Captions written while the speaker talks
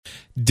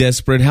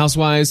Desperate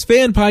Housewives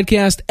Fan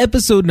Podcast,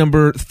 episode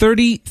number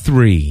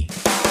 33.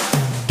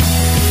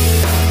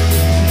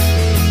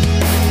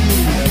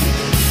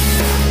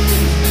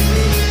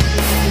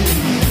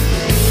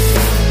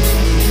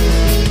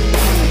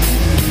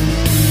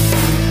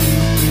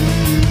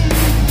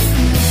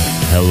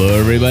 Hello,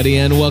 everybody,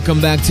 and welcome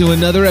back to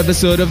another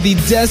episode of the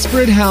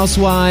Desperate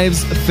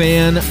Housewives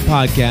Fan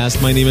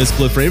Podcast. My name is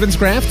Cliff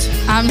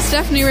Ravenscraft. I'm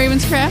Stephanie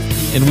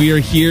Ravenscraft. And we are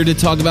here to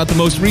talk about the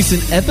most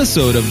recent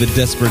episode of the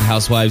Desperate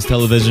Housewives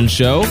television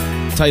show,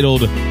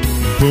 titled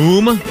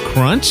Boom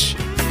Crunch.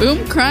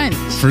 Boom Crunch.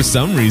 For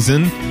some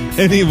reason.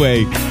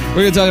 Anyway, we're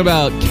going to talk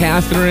about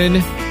Catherine.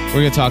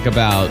 We're going to talk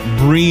about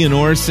Bree and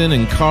Orson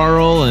and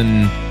Carl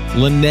and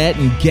Lynette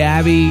and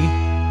Gabby.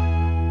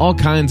 All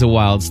kinds of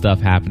wild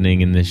stuff happening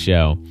in this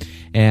show.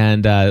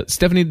 And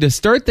Stephanie, to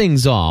start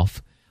things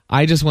off,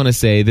 I just want to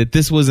say that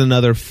this was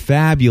another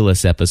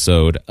fabulous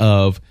episode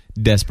of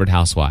Desperate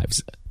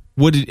Housewives.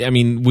 Would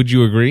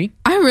you agree?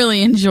 I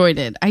really enjoyed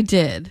it. I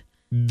did.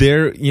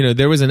 There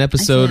was an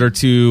episode or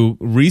two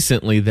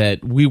recently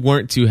that we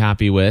weren't too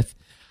happy with.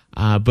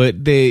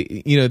 But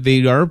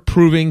they are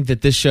proving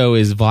that this show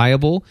is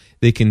viable.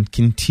 They can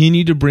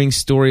continue to bring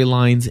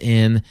storylines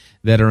in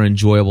that are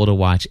enjoyable to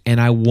watch.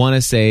 And I want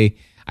to say,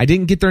 I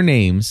didn't get their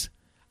names.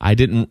 I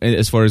didn't,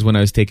 as far as when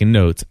I was taking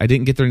notes, I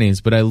didn't get their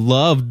names, but I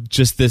loved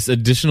just this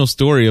additional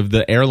story of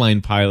the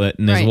airline pilot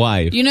and his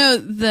wife. You know,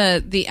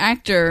 the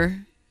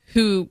actor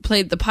who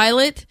played the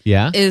pilot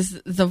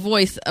is the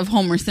voice of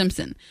Homer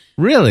Simpson.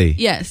 Really?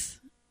 Yes.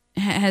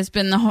 Has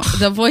been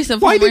the voice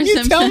of Why Homer Simpson. Why didn't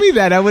you tell me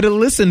that? I would have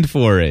listened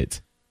for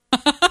it.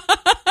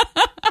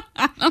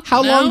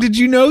 How long did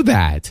you know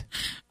that?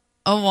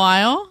 A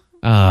while.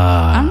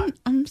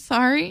 I'm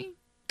sorry.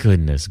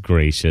 Goodness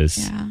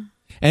gracious. Yeah.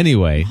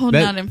 Anyway,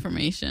 holding out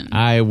information.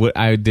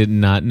 I did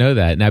not know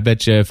that, and I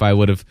bet you if I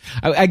would have,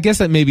 I guess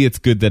that maybe it's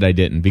good that I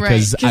didn't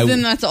because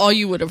then that's all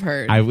you would have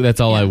heard.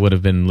 That's all I would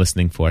have been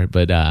listening for.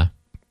 But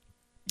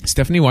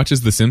Stephanie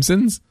watches The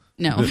Simpsons.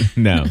 No,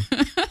 no,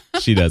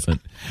 she doesn't.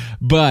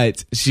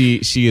 But she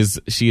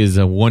is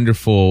a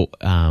wonderful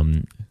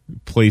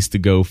place to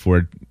go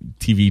for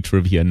TV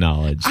trivia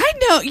knowledge. I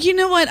know. You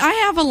know what? I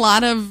have a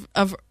lot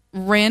of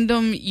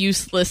random,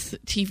 useless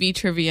TV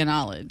trivia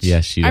knowledge.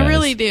 Yes, she does. I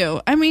really do.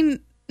 I mean,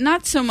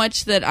 not so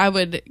much that I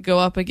would go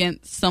up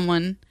against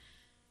someone,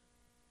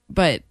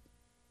 but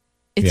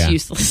it's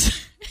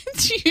useless.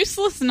 It's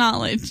useless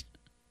knowledge.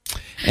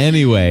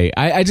 Anyway,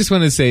 I just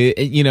want to say,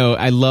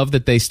 I love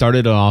that they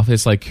started off.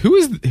 It's like,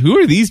 who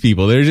are these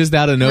people? They're just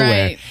out of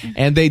nowhere. Right.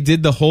 And they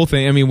did the whole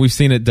thing. I mean, we've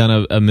seen it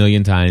done a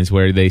million times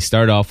where they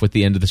start off with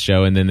the end of the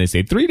show and then they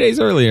say 3 days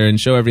earlier and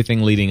show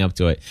everything leading up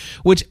to it,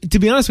 which, to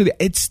be honest with you,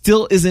 it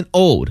still isn't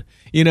old.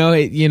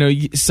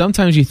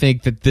 Sometimes you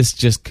think that this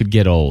just could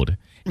get old.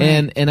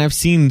 Right. And I've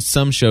seen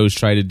some shows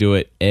try to do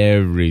it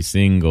every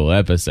single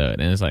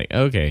episode. And it's like,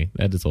 okay,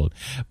 that is old.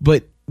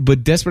 But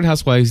Desperate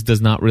Housewives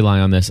does not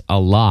rely on this a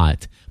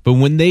lot. But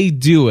when they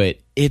do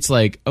it, it's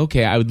like,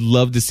 okay, I would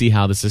love to see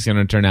how this is going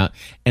to turn out.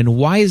 And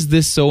why is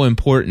this so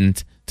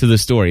important to the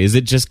story? Is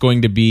it just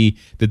going to be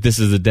that this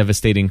is a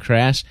devastating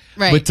crash?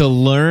 Right. But to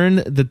learn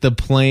that the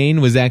plane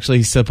was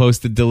actually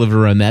supposed to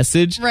deliver a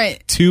message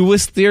to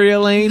Wisteria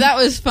Lane? That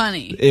was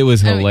funny. It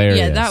was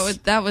hilarious.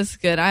 That was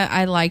good.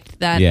 I liked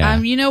that. Yeah.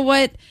 You know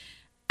what?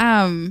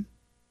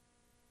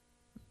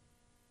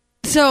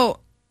 So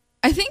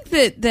I think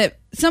that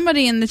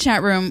somebody in the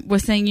chat room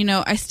was saying,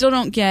 I still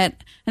don't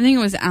get, I think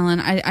it was Alan,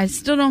 I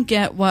still don't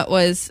get what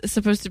was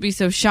supposed to be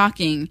so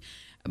shocking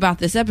about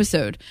this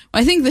episode.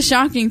 Well, I think the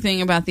shocking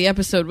thing about the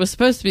episode was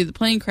supposed to be the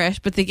plane crash,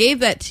 but they gave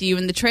that to you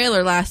in the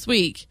trailer last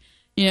week.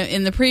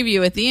 In the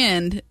preview at the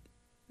end,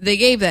 they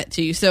gave that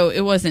to you, so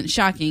it wasn't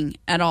shocking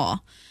at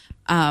all.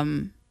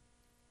 But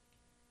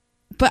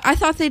I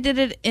thought they did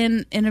it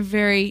in a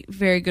very,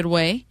 very good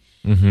way.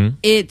 Mm-hmm.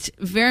 It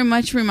very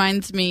much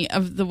reminds me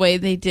of the way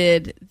they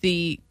did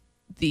the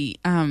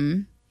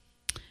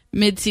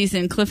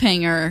mid-season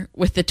cliffhanger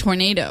with the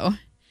tornado.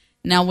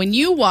 Now, when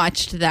you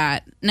watched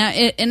that,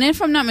 and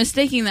if I'm not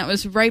mistaken, that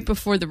was right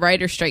before the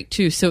writer's strike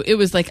too. So it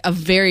was like a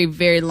very,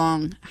 very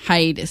long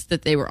hiatus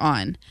that they were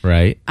on.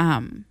 Right.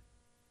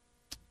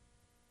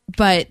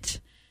 But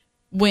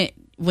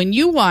when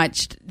you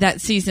watched that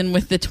season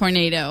with the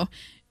tornado,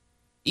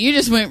 you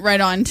just went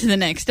right on to the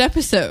next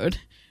episode.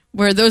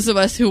 Where those of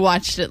us who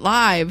watched it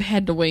live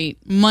had to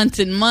wait months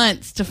and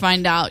months to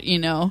find out,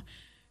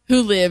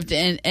 who lived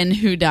and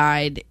who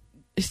died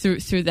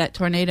through that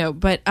tornado.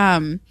 But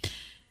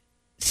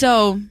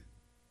so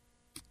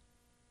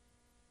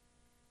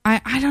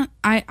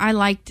I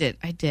liked it.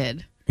 I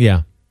did.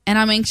 Yeah. And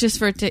I'm anxious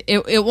for it to.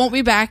 It won't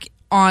be back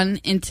on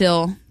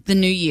until the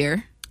new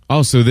year.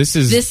 Oh, so this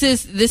is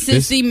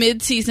the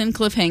mid-season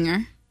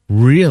cliffhanger.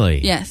 Really?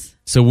 Yes.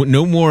 So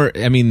no more.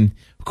 I mean.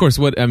 Of course,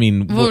 what do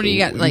you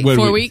got, like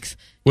 4 weeks?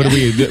 What are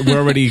we're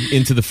already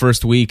into the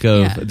first week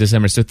of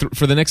December. So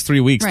for the next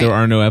 3 weeks, there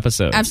are no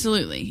episodes.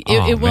 Absolutely.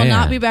 It will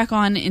not be back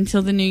on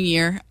until the new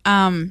year.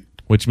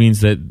 which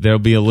means that there'll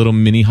be a little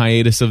mini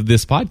hiatus of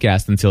this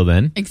podcast until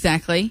then.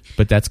 Exactly.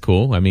 But that's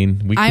cool. I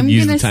mean, we can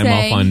use the time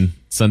off on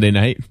Sunday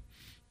night.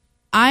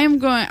 I'm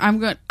going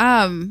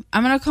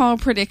to call a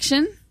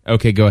prediction.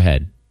 Okay, go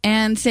ahead.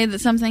 And say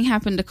that something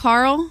happened to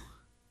Carl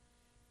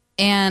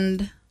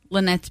and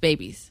Lynette's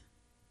babies.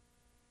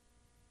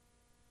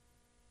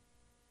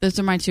 Those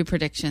are my two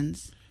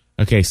predictions.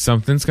 Okay,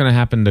 something's going to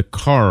happen to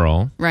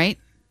Carl. Right.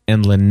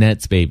 And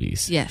Lynette's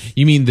babies. Yes.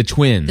 You mean the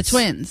twins? The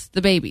twins,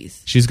 the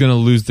babies. She's going to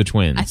lose the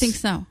twins. I think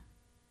so.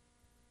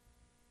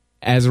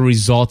 As a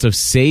result of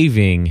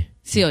saving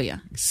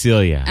Celia.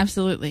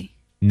 Absolutely.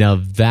 Now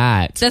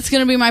that's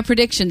going to be my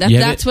prediction.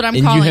 That's what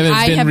I'm calling.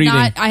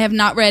 I have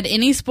not read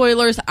any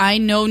spoilers. I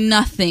know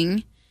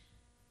nothing.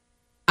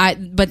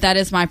 But that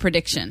is my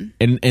prediction.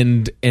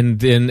 And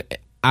then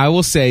I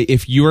will say,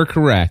 if you are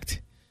correct,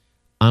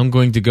 I'm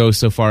going to go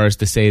so far as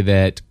to say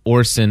that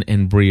Orson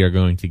and Bree are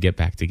going to get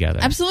back together.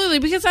 Absolutely,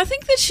 because I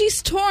think that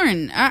she's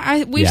torn.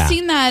 We've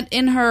seen that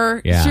in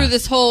her through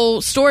this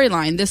whole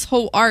storyline, this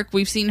whole arc.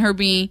 We've seen her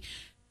be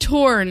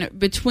torn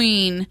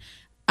between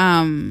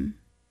the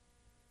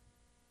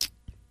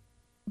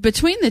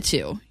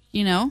two,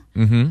 you know?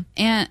 Mm-hmm.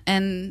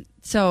 And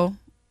so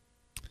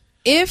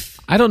if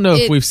I don't know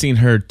if we've seen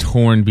her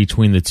torn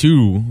between the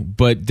two,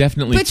 but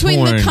definitely between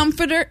torn.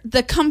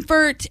 the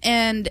comfort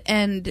and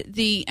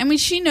the, I mean,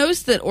 she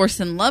knows that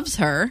Orson loves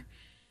her,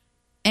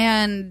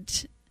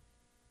 and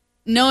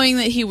knowing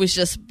that he was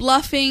just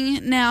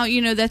bluffing now,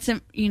 you know, that's,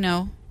 you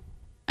know,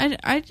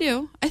 I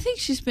do. I think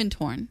she's been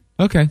torn.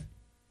 Okay.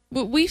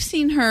 But we've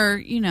seen her,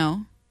 you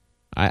know.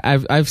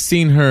 I've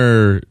seen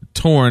her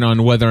torn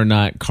on whether or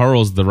not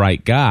Carl's the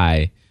right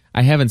guy.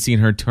 I haven't seen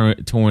her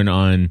torn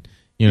on,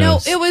 you know. No,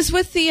 it was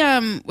with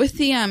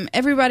the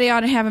everybody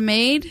ought to have a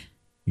maid.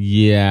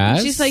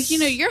 Yes. She's like, you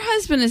know, your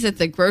husband is at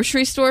the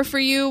grocery store for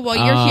you while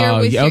you're here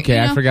with your, okay,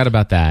 you know, I forgot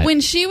about that. When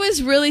she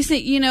was really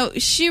saying, you know,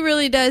 she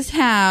was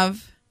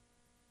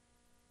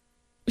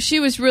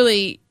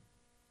really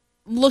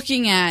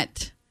looking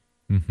at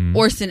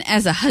Orson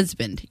as a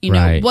husband, you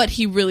know, what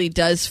he really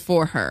does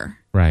for her.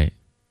 Right.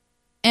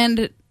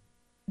 And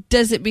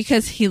does it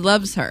because he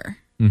loves her.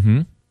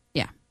 Mm-hmm.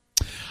 Yeah.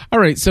 All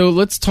right, so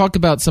let's talk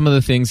about some of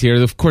the things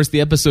here. Of course, the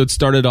episode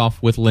started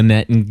off with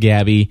Lynette and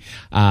Gabby,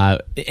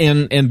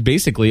 and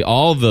basically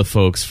all the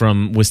folks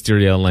from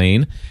Wisteria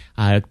Lane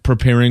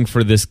preparing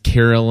for this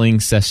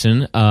caroling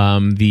session.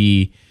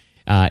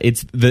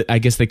 It's I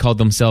guess they called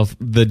themselves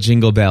the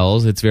Jingle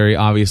Bells. It's very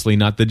obviously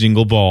not the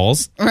Jingle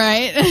Balls,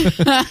 right?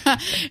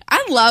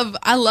 I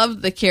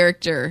love the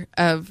character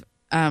of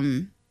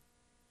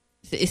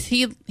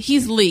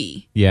he's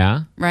Lee.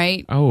 Yeah.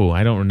 Right? Oh,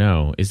 I don't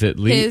know. Is it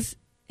Lee?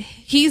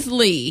 He's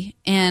Lee,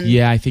 and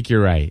yeah, I think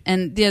you're right.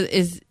 And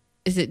is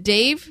it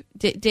Dave?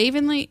 Dave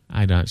and Lee?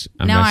 I'm not sure.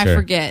 I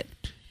forget.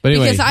 But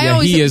anyway, because I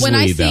always he is when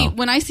Lee,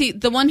 when I see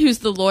the one who's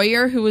the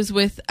lawyer who was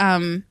with who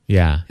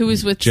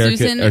was with Jerica,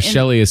 Susan or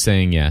Shelley is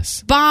saying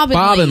yes. Bob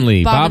and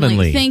Lee.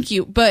 Thank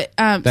you. But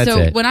so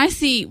it. when I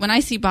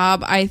see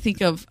Bob, I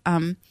think of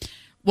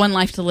One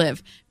Life to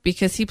Live,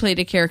 because he played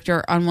a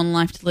character on One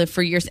Life to Live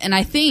for years, and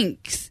I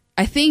think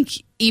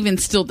even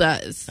still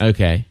does.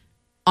 Okay.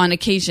 On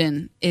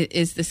occasion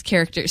is this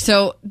character.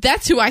 So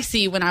that's who I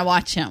see when I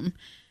watch him,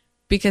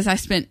 because I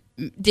spent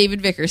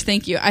David Vickers.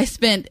 Thank you. I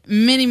spent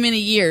many, many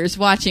years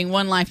watching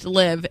One Life to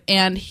Live,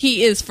 and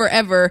he is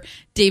forever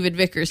David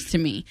Vickers to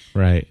me.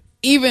 Right.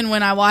 Even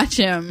when I watch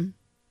him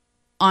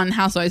on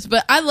Housewives.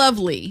 But I love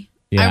Lee.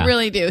 Yeah. I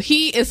really do.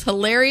 He is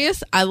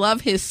hilarious. I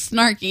love his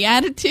snarky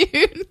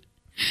attitude.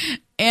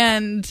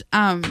 And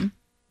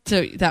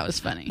so that was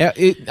funny.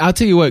 I'll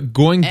tell you what,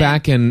 going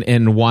back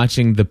and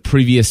watching the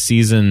previous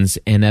seasons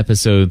and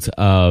episodes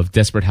of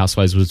Desperate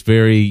Housewives was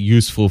very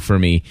useful for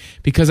me,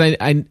 because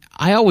I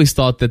always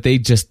thought that they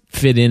just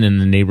fit in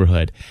the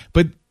neighborhood.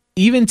 But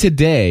even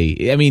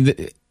today, I mean,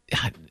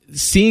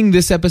 seeing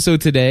this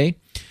episode today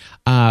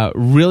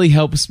really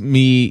helps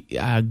me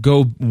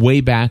go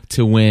way back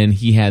to when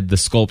he had the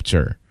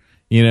sculpture.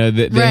 You know,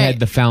 they had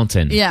the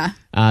fountain. Yeah.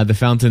 The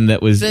fountain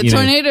that was... The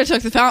tornado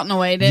took the fountain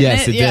away, didn't it?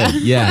 Yes, it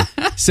did. Yeah.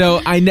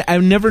 So I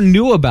never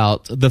knew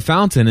about the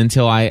fountain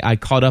until I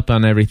caught up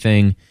on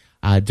everything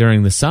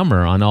during the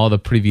summer on all the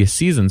previous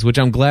seasons, which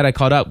I'm glad I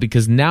caught up,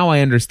 because now I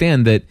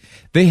understand that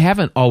they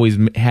haven't always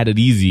had it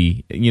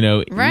easy, you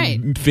know,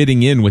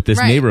 fitting in with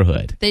this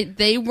neighborhood.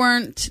 They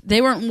weren't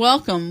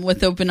welcome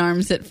with open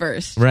arms at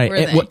first. Right.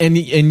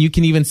 And you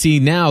can even see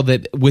now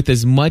that with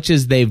as much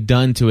as they've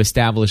done to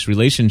establish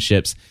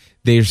relationships,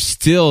 they're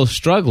still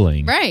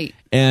struggling. Right.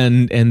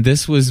 And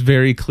this was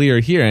very clear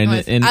here.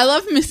 And I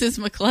love Mrs.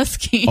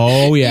 McCluskey.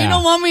 Oh, yeah. You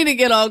don't want me to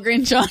get all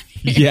Grinch on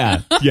you.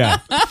 Yeah.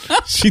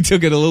 She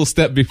took it a little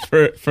step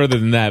further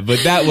than that.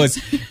 But that was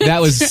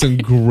some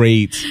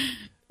great...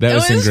 That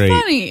was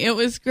funny. It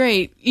was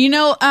great. You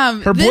know,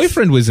 her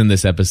boyfriend was in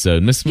this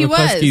episode. Miss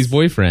McCluskey's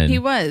boyfriend. He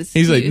was.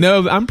 He's like,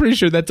 no, I'm pretty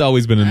sure that's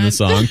always been in the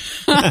song.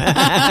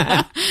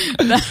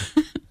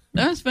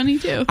 That was funny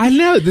too. I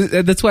know.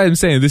 That's why I'm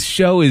saying this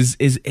show is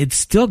it's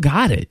still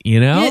got it, you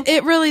know?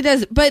 It really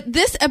does. But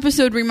this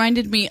episode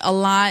reminded me a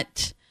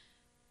lot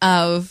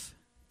of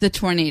the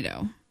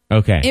tornado.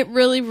 Okay. It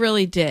really,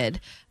 really did.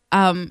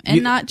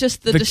 Not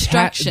just the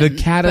destruction. The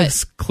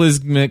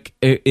cataclysmic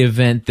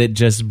event that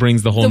just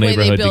brings the whole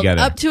neighborhood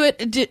together. Up to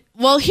it.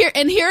 Well, here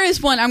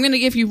is one. I'm going to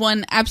give you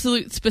one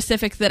absolute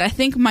specific that I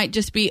think might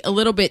just be a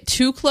little bit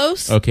too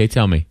close. Okay,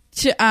 tell me.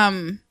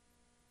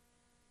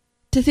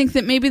 To think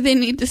that maybe they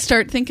need to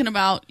start thinking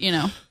about,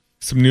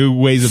 some new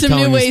ways of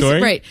telling the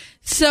story. Right.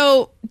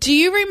 So, do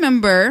you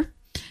remember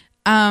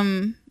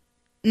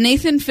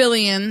Nathan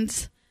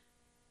Fillion's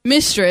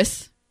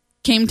mistress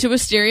came to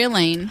Wisteria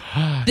Lane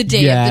the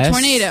day of the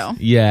tornado?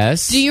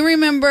 Yes. Do you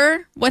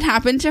remember what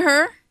happened to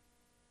her?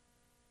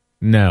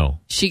 No.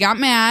 She got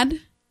mad.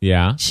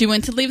 Yeah. She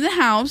went to leave the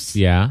house.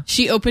 Yeah.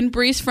 She opened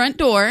Bree's front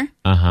door.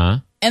 Uh-huh.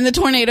 And the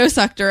tornado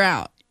sucked her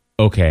out.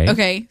 Okay.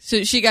 Okay.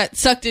 So she got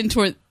sucked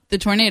into the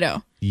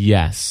tornado.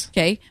 Yes.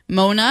 Okay.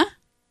 Mona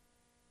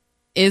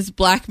is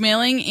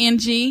blackmailing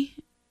Angie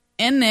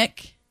and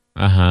Nick.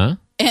 Uh-huh.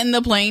 And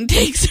the plane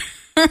takes her.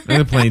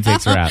 And the plane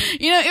takes her out.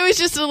 It was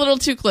just a little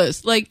too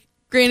close. Like,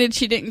 granted,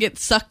 she didn't get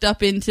sucked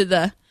up into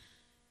the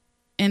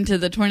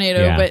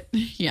tornado, but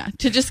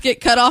to just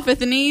get cut off at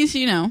the knees,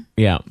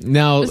 Yeah.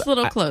 Now, it's a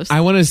little close.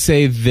 I want to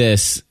say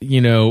this,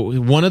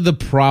 one of the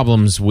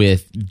problems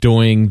with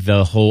doing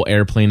the whole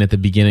airplane at the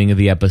beginning of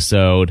the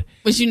episode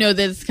was that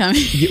it's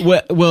coming.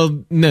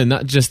 well, no,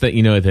 not just that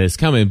that it's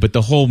coming, but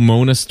the whole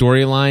Mona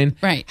storyline.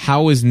 Right.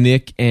 How is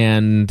Nick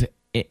and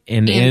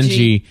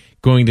Angie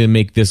going to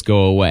make this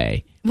go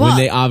away? Well, when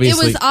they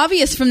obviously, it was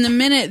obvious from the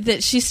minute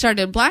that she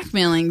started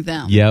blackmailing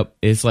them. Yep.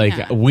 It's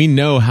like, we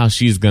know how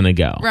she's going to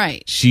go.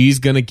 Right. She's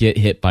going to get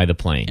hit by the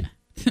plane.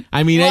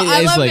 I mean,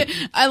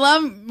 I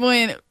love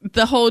when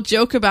the whole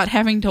joke about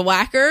having to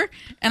whack her,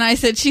 and I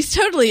said, she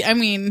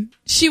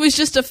was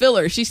just a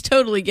filler. She's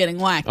totally getting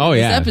whacked in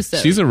this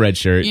episode. She's a red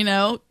shirt.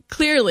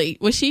 Clearly.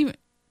 Was she?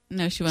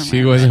 No, she wasn't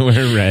She wasn't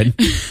wearing red.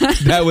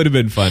 That would have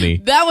been funny.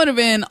 That would have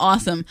been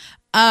awesome.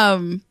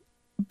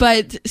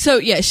 But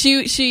so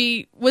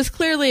she was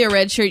clearly a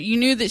red shirt. You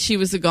knew that she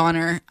was a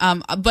goner.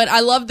 But I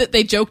love that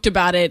they joked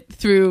about it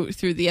through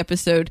the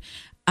episode.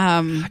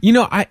 I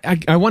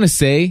want to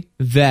say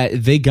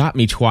that they got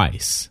me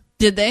twice.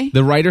 Did they?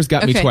 The writers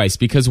got me twice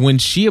because when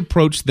she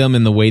approached them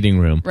in the waiting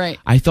room, right.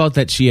 I thought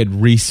that she had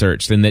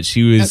researched and that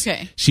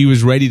she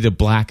was ready to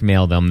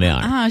blackmail them there.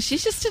 Oh,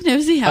 she's just a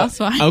nosy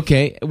housewife.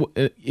 Okay.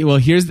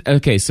 Well,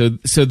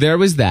 so there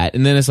was that.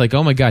 And then it's like,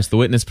 oh my gosh, the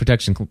witness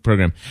protection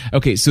program.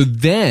 Okay. So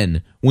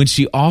then when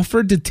she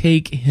offered to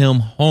take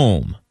him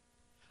home,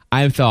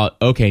 I thought,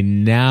 okay,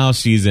 now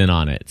she's in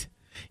on it.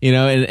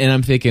 And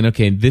I'm thinking,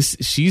 okay,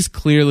 she's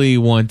clearly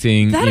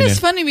wanting. That is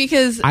funny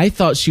because I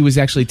thought she was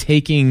actually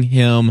taking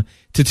him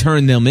to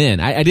turn them in.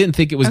 I didn't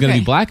think it was going to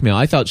be blackmail.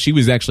 I thought she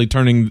was actually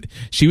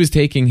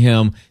taking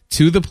him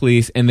to the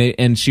police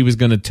and she was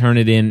going to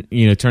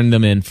turn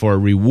them in for a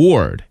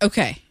reward.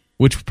 Okay.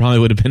 Which probably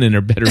would have been in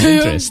her better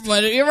interest.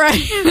 But you're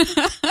right.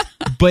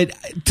 But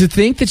to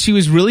think that she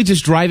was really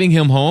just driving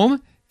him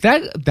home,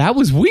 that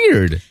was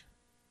weird.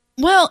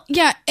 Well,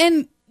 yeah,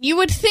 and you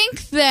would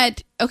think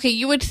that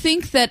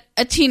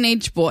a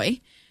teenage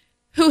boy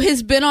who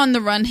has been on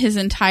the run his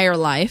entire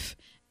life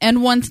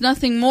and wants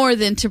nothing more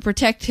than to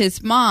protect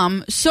his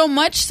mom, so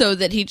much so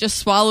that he just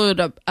swallowed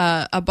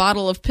a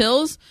bottle of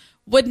pills,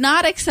 would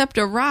not accept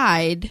a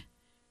ride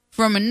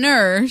from a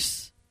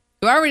nurse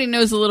who already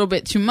knows a little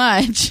bit too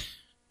much.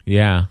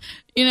 Yeah.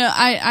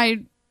 I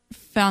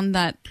found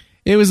that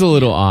it was a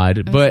little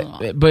odd,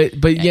 but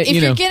yeah,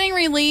 if you're getting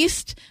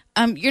released,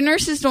 your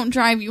nurses don't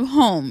drive you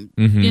home.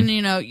 Mm-hmm. And,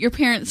 your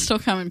parents still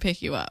come and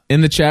pick you up.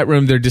 In the chat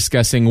room, they're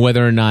discussing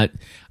whether or not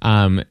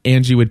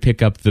Angie would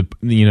pick up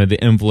the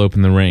envelope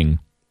and the ring.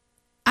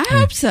 I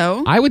hope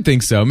so. I would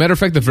think so. Matter of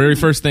fact, the very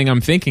first thing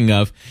I'm thinking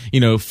of,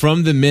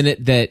 from the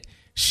minute that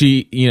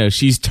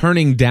she's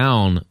turning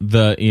down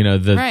the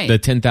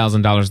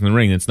 $10,000 in the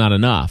ring, it's not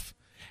enough.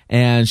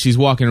 And she's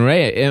walking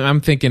away, and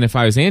I'm thinking, if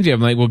I was Angie, I'm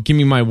like, well, give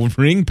me my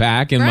ring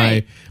back and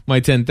my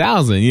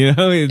 10,000.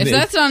 If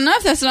that's not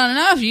enough, that's not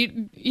enough.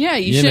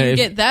 You shouldn't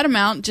get that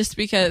amount just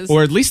because,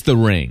 or at least the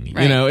ring.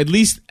 Right. At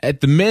least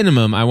at the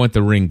minimum, I want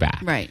the ring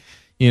back. Right.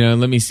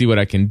 Let me see what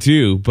I can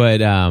do.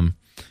 But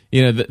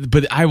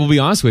but I will be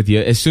honest with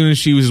you. As soon as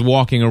she was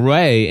walking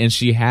away and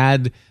she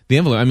had the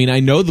envelope, I mean, I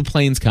know the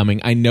plane's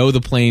coming. I know the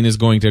plane is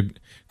going to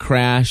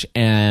crash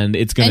and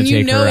it's going to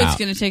take her out. And it's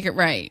going to take it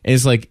right.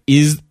 It's like,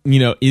 is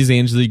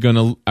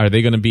Angela are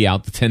they going to be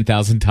out the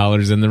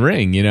 $10,000 in the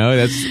ring?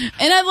 That's.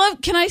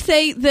 And can I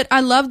say that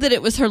I love that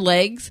it was her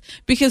legs,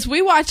 because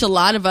we watch a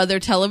lot of other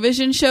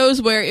television shows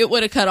where it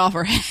would have cut off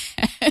her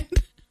head.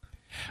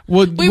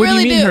 Well, what do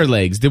you mean her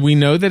legs? Did we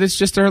know that it's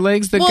just her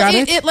legs that got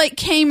it?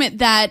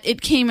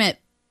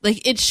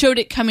 It showed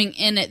it coming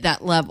in at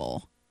that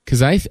level.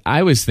 Because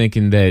I was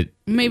thinking that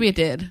maybe it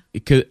did.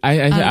 Because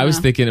I was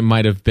thinking it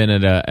might have been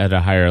at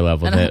a higher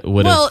level that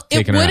would have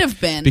taken her out. Well, it would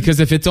have been. Because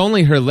if it's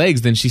only her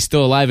legs, then she's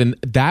still alive, and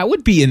that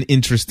would be an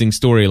interesting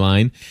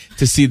storyline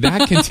to see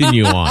that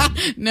continue on.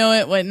 No,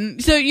 it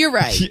wouldn't. So you're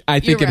right. I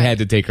think it had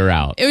to take her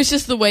out. It was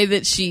just the way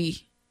that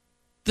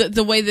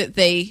the way that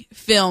they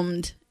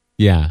filmed.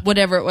 Yeah.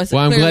 Whatever it was.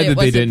 Well, I'm glad that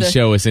they didn't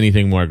show us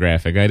anything more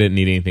graphic. I didn't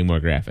need anything more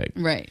graphic.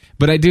 Right.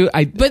 But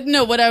But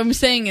no, what I'm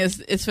saying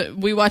is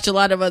we watch a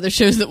lot of other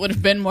shows that would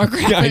have been more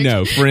graphic. I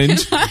know.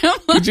 Fringe.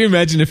 Could you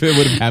imagine if it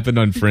would have happened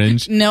on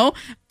Fringe? No.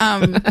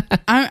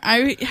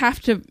 I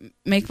have to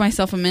make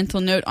myself a mental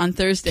note on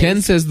Thursday.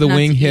 Ken says the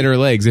wing hit her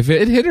legs. If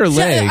it hit her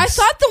legs. I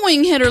thought the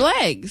wing hit her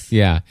legs.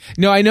 Yeah.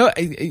 No, I know.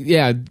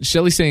 Yeah.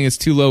 Shelly's saying it's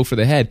too low for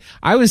the head.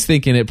 I was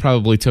thinking it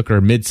probably took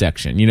her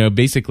midsection,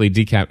 basically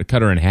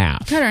cut her in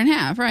half. Cut her in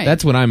half, right.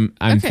 That's what I'm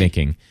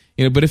thinking.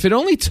 But if it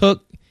only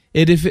took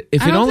if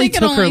it only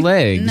took her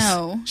legs,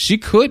 no. She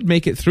could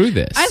make it through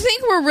this. I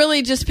think we're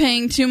really just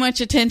paying too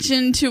much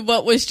attention to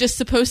what was just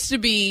supposed to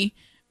be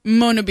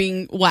Mona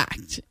being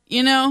whacked,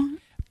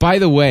 By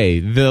the way,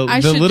 the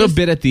little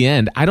bit at the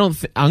end,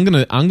 I'm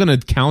gonna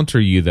counter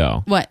you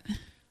though. What?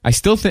 I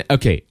still think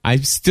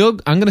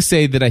I'm gonna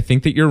say that I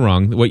think that you're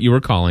wrong. What you were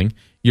calling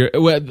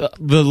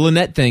the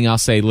Lynette thing, I'll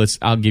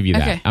give you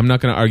that. Okay. I'm not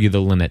gonna argue the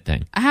Lynette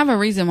thing. I have a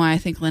reason why I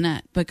think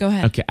Lynette, but go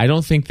ahead. Okay, I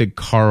don't think that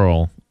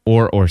Carl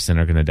or Orson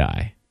are gonna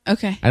die.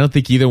 Okay. I don't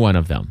think either one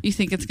of them. You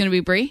think it's gonna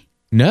be Bree?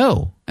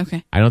 No.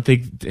 Okay. I don't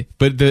think.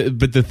 But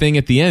the thing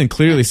at the end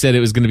clearly said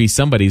it was going to be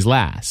somebody's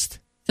last.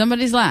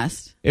 Somebody's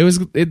last. It was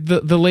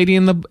the lady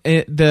in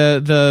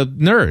the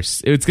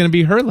nurse. It's going to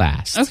be her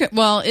last. Okay.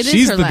 Well,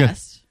 She's her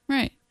last.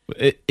 Right.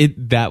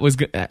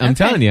 I'm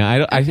telling you,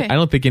 I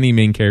don't think any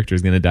main character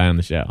is going to die on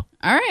the show.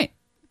 All right.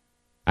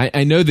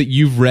 I know that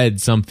you've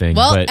read something.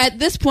 Well, but, at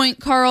this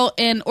point, Carl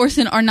and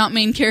Orson are not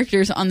main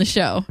characters on the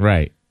show.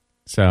 Right.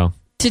 So.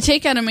 To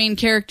take out a main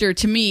character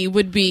to me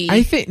would be.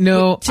 I think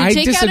no. I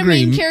disagree. Out a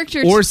main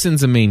character,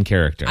 Orson's a main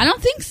character. I don't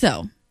think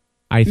so.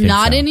 I think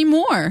not so.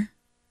 anymore.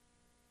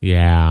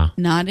 Yeah.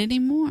 Not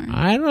anymore.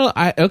 I don't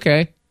know.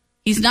 Okay.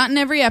 He's not in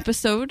every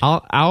episode.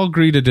 I'll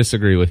agree to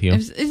disagree with you.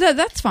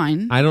 That's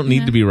fine. I don't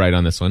need to be right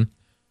on this one.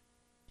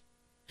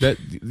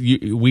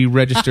 We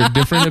registered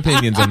different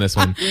opinions on this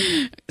one.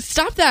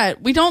 Stop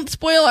that. We don't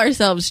spoil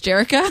ourselves,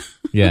 Jerica.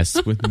 Yes,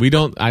 we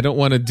don't. I don't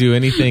want to do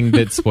anything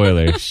that's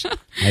spoilers.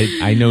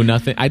 I know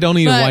nothing. I don't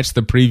even watch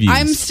the previews.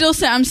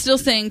 I'm still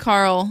saying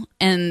Carl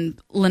and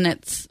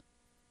Lynette's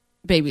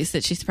babies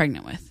that she's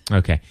pregnant with.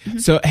 Okay. Mm-hmm.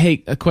 So,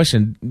 hey, a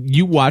question.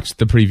 You watched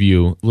the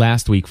preview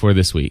last week for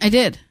this week. I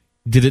did.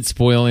 Did it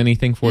spoil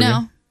anything for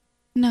you?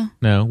 No.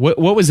 What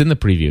was in the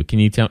preview? Can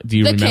you tell? Do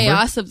you remember? The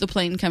chaos of the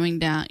plane coming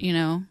down,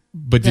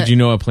 But did you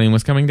know a plane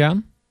was coming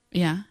down?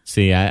 Yeah.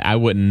 See, I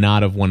would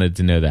not have wanted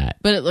to know that.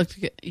 But it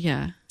looked good.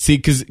 Yeah. See,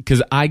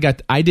 because I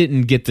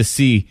didn't get to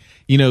see,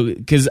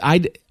 because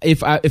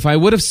if I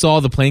would have saw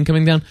the plane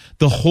coming down,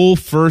 the whole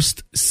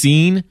first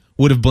scene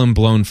would have been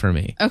blown for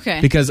me. Okay.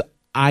 Because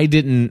I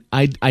didn't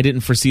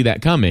foresee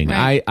that coming.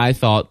 Right. I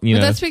thought, But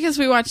that's because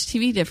we watch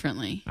TV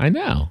differently. I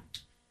know.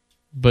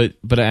 But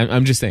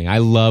I'm just saying, I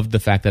loved the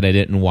fact that I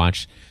didn't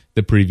watch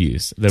the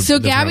previews. So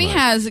Gabby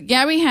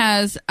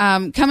has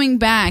coming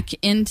back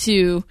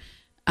into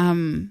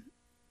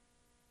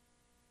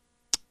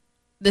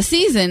the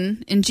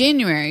season in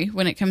January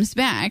when it comes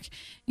back.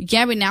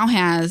 Gabby now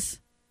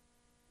has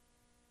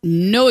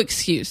no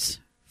excuse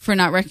for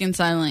not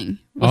reconciling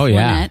with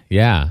Lynette.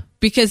 Yeah.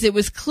 Because it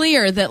was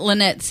clear that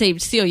Lynette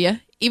saved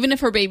Celia, even if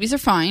her babies are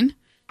fine.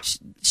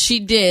 She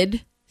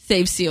did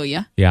save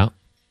Celia. Yeah.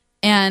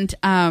 And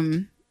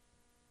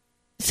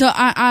so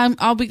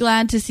I'll be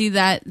glad to see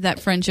that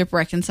friendship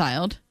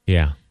reconciled.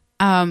 Yeah.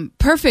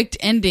 Perfect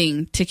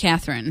ending to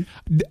Catherine.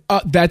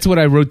 That's what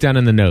I wrote down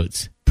in the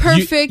notes.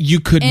 Perfect. You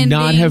could ending.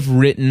 not have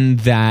written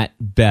that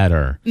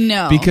better.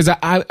 No. Because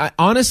I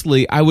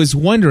honestly, I was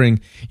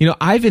wondering,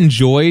 I've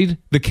enjoyed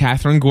the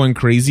Catherine going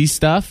crazy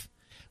stuff,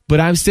 but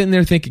I was sitting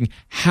there thinking,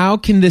 how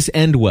can this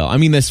end well? I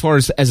mean, as far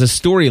as a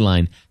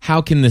storyline,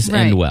 how can this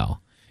end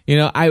well?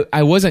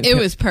 I wasn't. It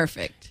was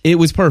perfect. It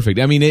was perfect.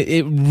 I mean,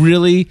 it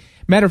really.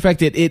 Matter of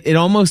fact, it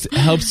almost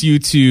helps you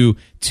to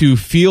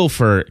feel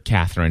for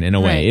Catherine in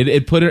a way. Right.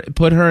 It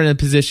put her in a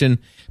position,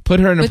 put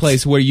her in a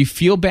place where you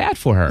feel bad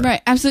for her.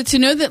 Right. Absolutely. To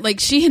know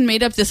that she had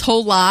made up this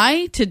whole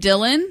lie to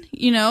Dylan,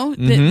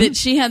 that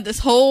she had this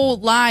whole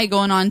lie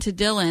going on to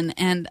Dylan.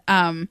 And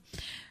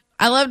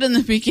I loved in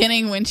the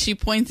beginning when she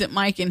points at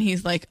Mike and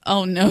he's like,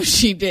 oh no,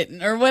 she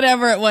didn't, or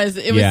whatever it was.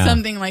 It was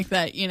something like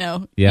that,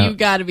 you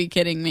got to be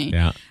kidding me.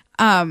 Yeah.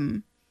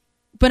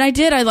 But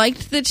I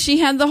liked that she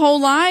had the whole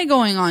lie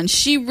going on.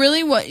 She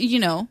really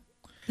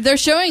they're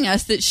showing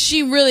us that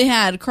she really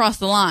had crossed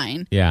the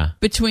line. Yeah.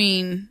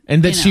 Between.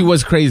 And that she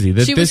was crazy.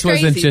 That this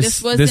wasn't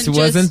just. This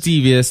wasn't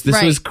devious.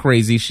 This was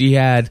crazy. She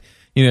had,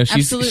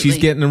 she's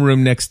getting a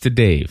room next to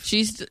Dave.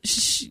 She's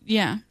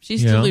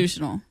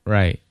delusional.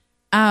 Right.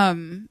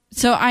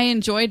 So I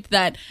enjoyed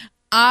that.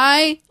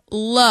 I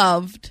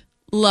loved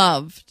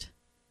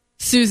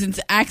Susan's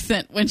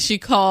accent when she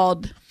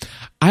called.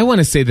 I want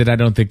to say that I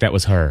don't think that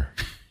was her.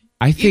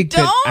 I think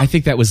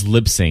that was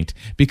lip synced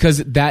because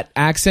that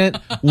accent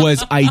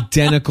was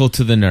identical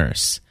to the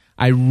nurse.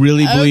 I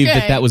really believe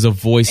that was a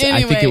voice.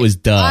 Anyway, I think it was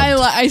dubbed.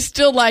 I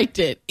still liked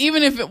it,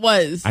 even if it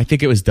was. I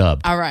think it was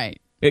dubbed. All right.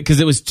 Because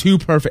it was too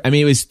perfect. I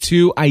mean, it was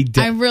too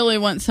identical. I really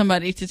want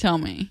somebody to tell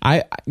me.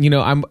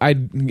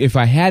 If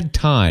I had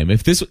time,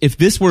 if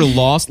this were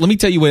lost, let me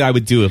tell you what I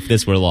would do if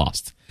this were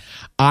lost.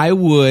 I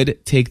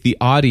would take the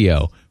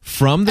audio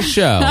from the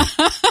show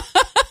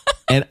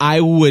and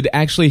I would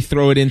actually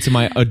throw it into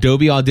my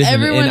Adobe Audition.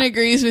 Everyone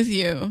agrees with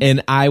you.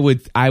 And I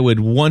would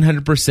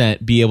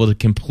 100% be able to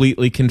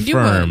completely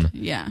confirm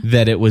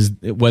that it was,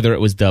 whether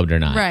it was dubbed or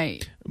not.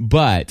 Right.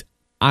 But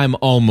I'm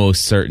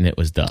almost certain it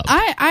was dubbed.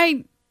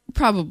 I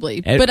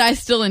probably, but I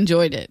still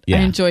enjoyed it. Yeah.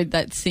 I enjoyed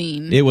that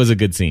scene. It was a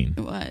good scene.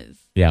 It was.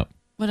 Yeah.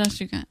 What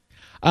else you got?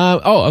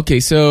 Okay.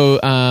 So,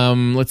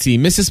 let's see.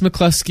 Mrs.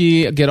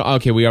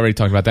 McCluskey. We already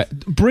talked about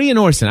that. Bree and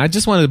Orson. I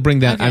just wanted to bring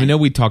that. Okay. I know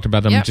we talked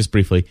about them just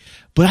briefly,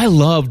 but I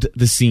loved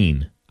the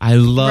scene.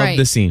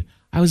 The scene.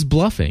 I was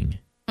bluffing.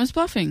 I was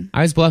bluffing.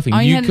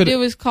 All you had to do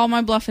was call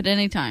my bluff at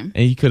any time.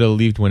 And you could have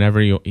left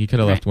whenever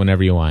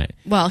you want.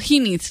 Well, he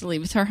needs to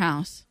leave. It's her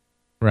house.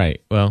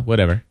 Right. Well,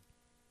 whatever.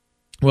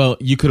 Well,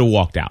 you could have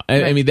walked out.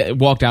 Right. I mean,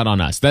 walked out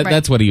on us.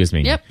 That's what he was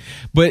meaning. Yep.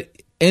 But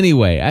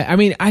anyway,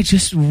 I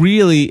just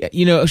really,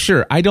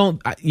 sure,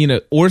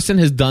 Orson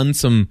has done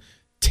some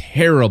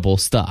terrible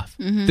stuff.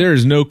 Mm-hmm.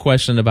 There's no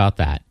question about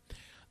that.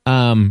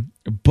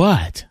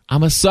 But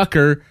I'm a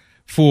sucker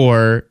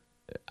for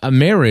a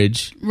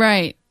marriage.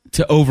 Right.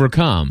 To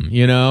overcome,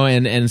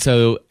 and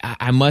so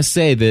I must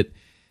say that,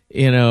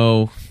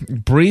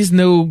 Bree's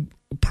no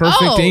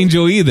perfect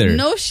angel either.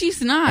 No,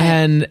 she's not.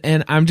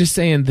 And I'm just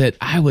saying that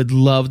I would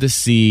love to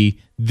see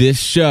this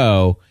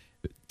show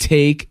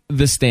take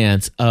the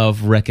stance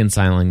of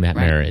reconciling that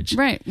marriage.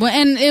 Right. Well,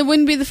 and it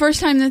wouldn't be the first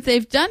time that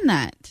they've done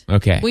that.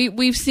 Okay.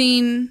 We've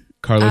seen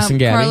Carlos and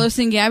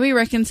Gabby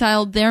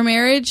reconciled their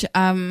marriage.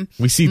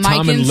 We see Mike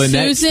Tom and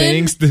Lynette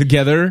staying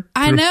together.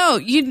 I know.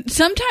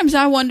 Sometimes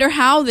I wonder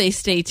how they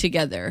stay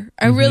together.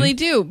 I really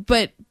do.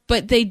 But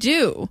they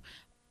do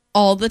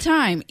all the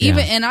time.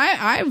 Even and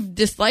I've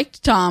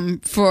disliked Tom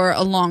for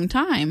a long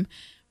time,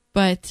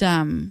 but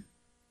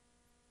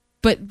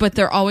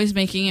they're always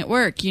making it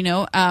work.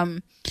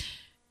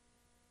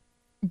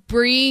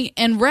 Bree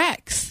and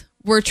Rex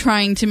were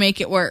trying to make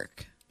it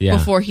work.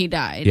 Before he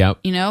died. Yep.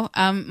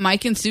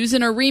 Mike and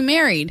Susan are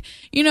remarried.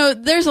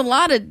 There's a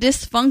lot of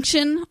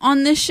dysfunction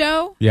on this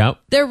show. Yep.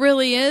 There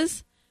really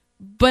is.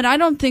 But I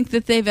don't think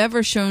that they've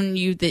ever shown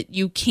you that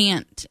you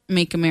can't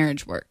make a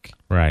marriage work.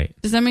 Right.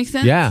 Does that make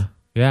sense? Yeah.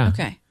 Yeah.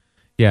 Okay.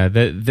 Yeah.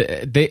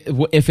 They,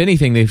 if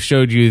anything, they've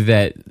showed you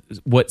that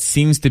what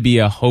seems to be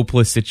a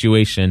hopeless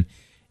situation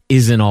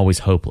isn't always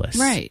hopeless.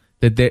 Right.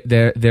 That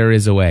there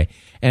is a way.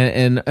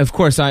 And of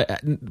course,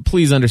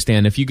 please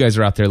understand, if you guys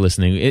are out there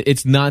listening,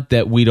 it's not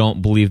that we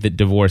don't believe that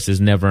divorce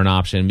is never an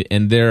option.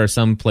 And there are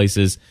some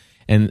places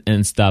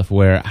and stuff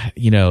where,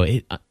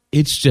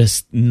 it's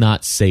just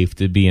not safe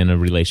to be in a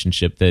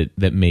relationship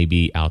that may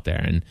be out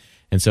there.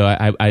 And so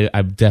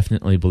I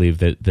definitely believe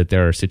that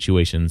there are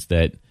situations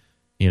that,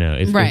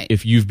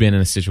 if you've been in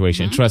a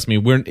situation, trust me,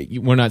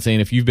 we're not saying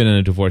if you've been in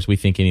a divorce, we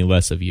think any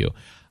less of you.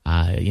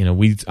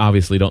 We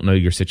obviously don't know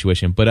your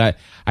situation, but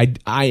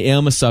I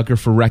am a sucker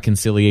for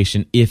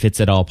reconciliation if it's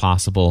at all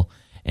possible,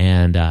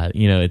 and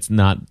it's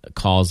not a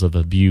cause of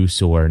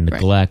abuse or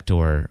neglect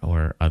or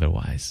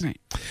otherwise. Right.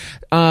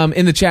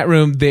 In the chat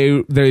room,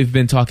 they've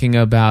been talking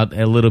about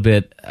a little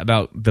bit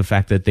about the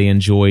fact that they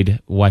enjoyed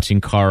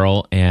watching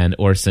Carl and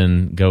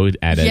Orson go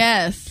at it.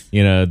 Yes.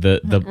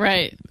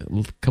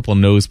 The couple of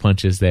nose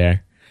punches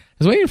there. I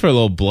was waiting for a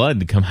little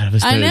blood to come out of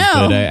his nose,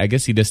 but I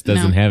guess he just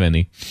doesn't have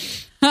any.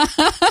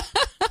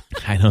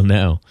 I don't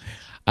know.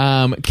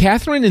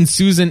 Catherine and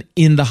Susan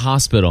in the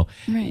hospital.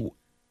 Right.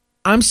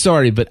 I'm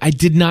sorry, but I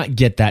did not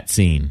get that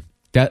scene.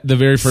 That the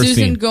very first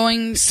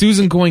scene.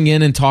 Susan going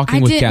in and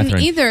talking with Catherine. I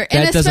didn't either.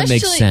 That doesn't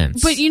make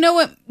sense. But you know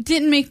what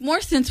didn't make more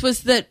sense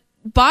was that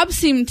Bob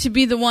seemed to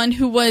be the one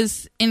who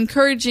was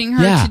encouraging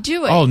her to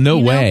do it. Oh, no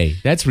way.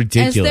 That's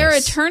ridiculous. As their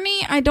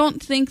attorney, I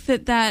don't think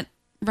that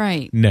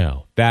right.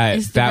 No,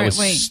 that was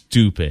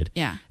stupid.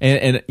 Yeah.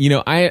 And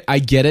I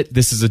get it.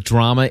 This is a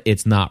drama.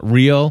 It's not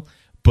real,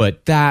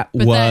 but that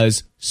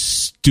was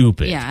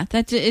stupid. Yeah,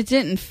 it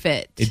didn't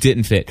fit. It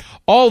didn't fit.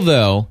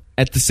 Although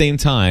at the same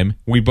time,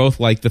 we both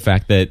liked the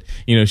fact that,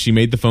 she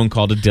made the phone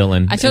call to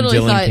Dylan. I totally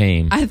and Dylan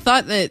came. I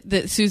thought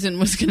that Susan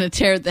was going to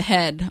tear the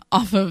head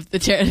off of the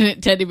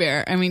teddy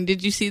bear. I mean,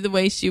 did you see the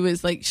way she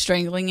was like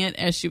strangling it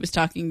as she was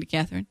talking to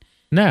Catherine?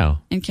 No.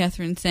 And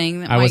Catherine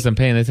saying that I wasn't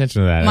paying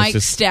attention to that. Mike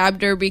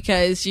stabbed her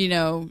because, she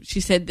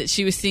said that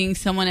she was seeing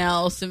someone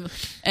else.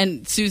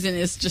 And Susan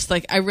is just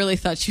like, I really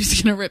thought she was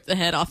going to rip the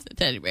head off the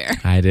teddy bear.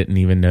 I didn't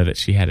even know that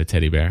she had a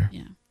teddy bear.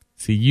 Yeah.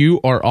 See,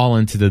 you are all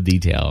into the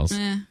details.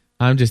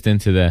 I'm just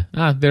into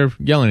they're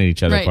yelling at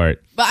each other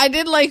part. But I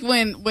did like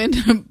when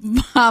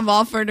Bob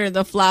offered her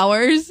the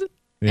flowers.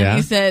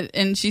 Yeah.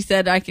 And she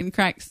said, I can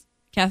crack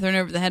Catherine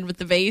over the head with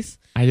the vase.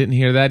 I didn't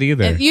hear that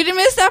either. And you didn't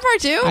miss that part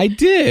too? I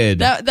did.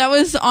 That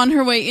was on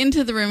her way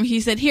into the room. He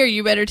said, here,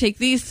 you better take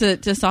these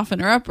to soften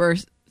her up or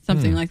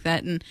something like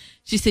that. And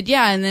she said,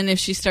 yeah, and then if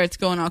she starts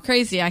going all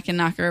crazy, I can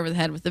knock her over the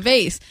head with the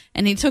vase.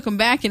 And he took them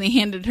back and he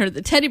handed her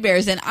the teddy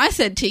bears. And I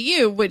said to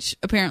you, which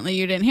apparently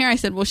you didn't hear, I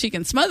said, well, she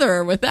can smother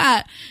her with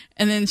that.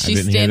 And then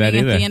she's standing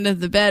at the end of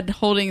the bed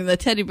holding the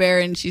teddy bear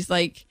and she's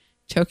like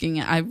choking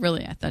it. I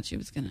thought she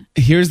was gonna.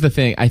 Here's the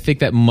thing. I think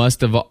that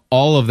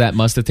all of that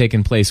must have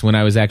taken place when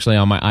I was actually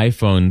on my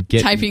iPhone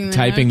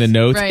typing the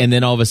notes, right. And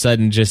then all of a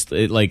sudden,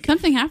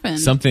 something happened.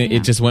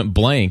 It just went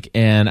blank,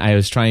 and I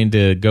was trying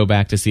to go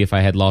back to see if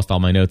I had lost all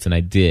my notes, and I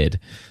did.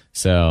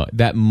 So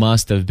that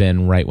must have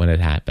been right when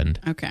it happened.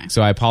 Okay.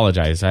 So I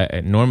apologize.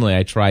 Normally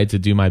I try to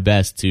do my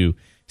best to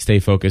stay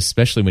focused,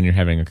 especially when you're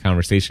having a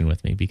conversation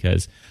with me,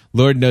 because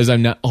Lord knows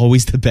I'm not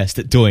always the best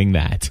at doing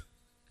that.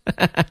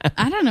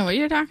 I don't know what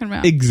you're talking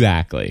about.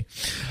 Exactly.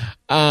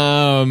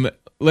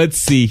 Let's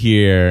see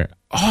here.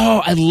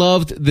 Oh, I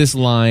loved this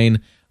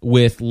line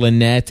with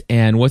Lynette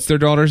and what's their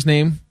daughter's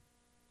name?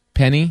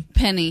 Penny?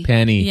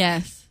 Penny.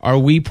 Yes. Are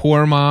we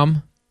poor,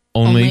 Mom?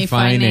 Only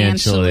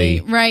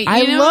financially. Right.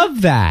 I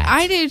love that.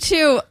 I do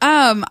too.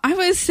 I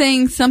was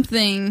saying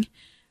something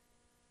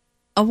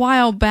a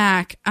while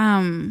back.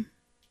 I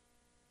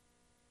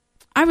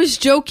was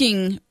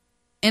joking,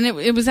 and it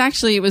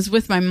was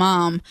with my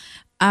mom.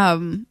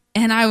 And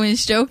I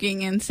was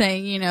joking and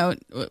saying,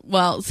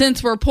 well,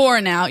 since we're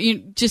poor now, you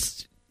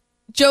just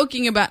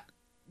joking about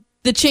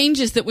the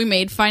changes that we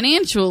made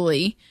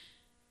financially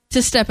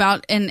to step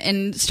out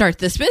and start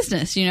this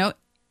business,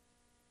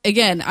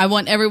 Again, I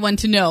want everyone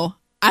to know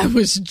I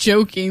was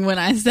joking when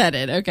I said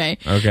it, okay?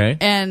 Okay.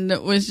 And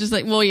was just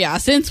like, well, yeah,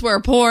 since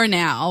we're poor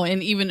now,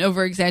 and even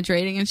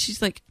over-exaggerating. And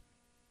she's like,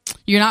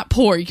 you're not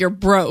poor, you're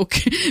broke.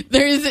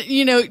 There's,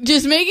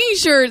 just making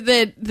sure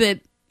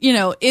that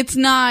it's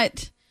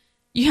not...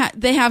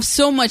 they have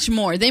so much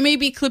more. They may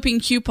be clipping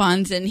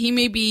coupons and he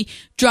may be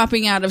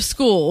dropping out of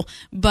school,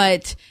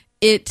 but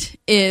it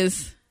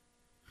is,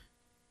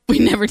 we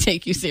never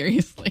take you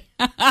seriously.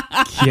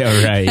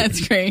 Yeah, right.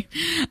 That's great.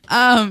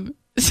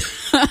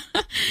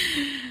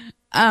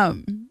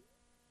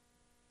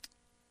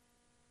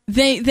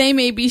 They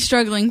may be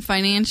struggling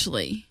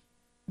financially,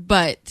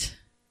 but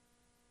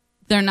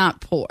they're not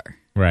poor.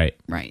 Right.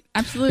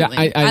 Absolutely.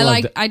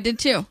 Yeah, I did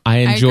too. I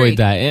enjoyed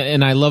that,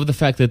 and I love the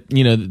fact that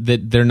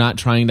that they're not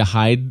trying to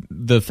hide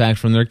the fact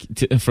from their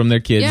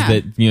kids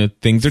that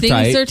things are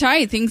tight. Things are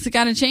tight. Things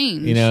got to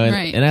change.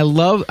 Right. And I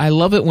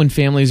love it when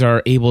families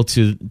are able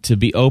to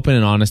be open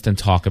and honest and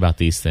talk about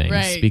these things,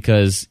 right.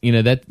 Because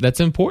that's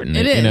important.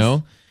 It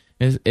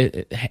is.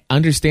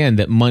 Understand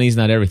that money's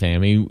not everything. I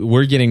mean,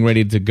 we're getting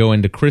ready to go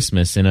into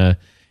Christmas in a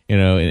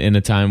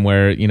time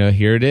where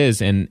here it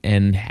is,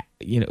 and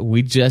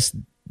we just.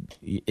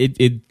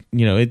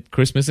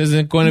 Christmas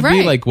isn't going to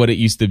be like what it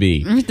used to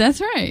be.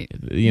 That's right.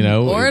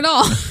 Or at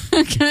all.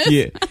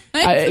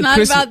 It's not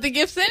about the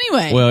gifts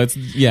anyway. Well, it's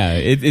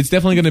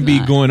definitely going to be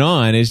going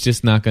on. It's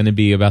just not going to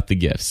be about the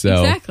gifts.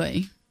 So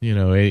exactly.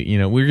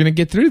 We're going to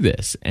get through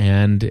this,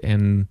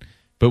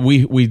 but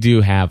we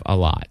do have a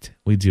lot.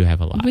 We do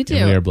have a lot. We do.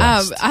 And we are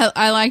blessed.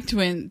 I liked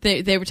when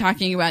they were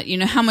talking about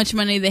how much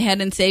money they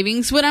had in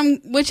savings,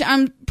 which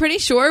I'm pretty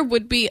sure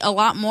would be a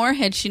lot more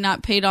had she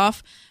not paid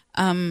off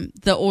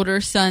the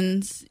older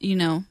son's,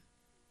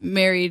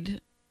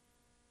 married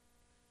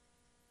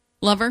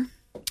lover.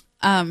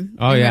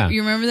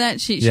 You remember that?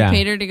 She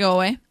paid her to go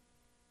away.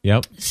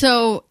 Yep.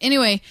 So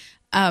anyway,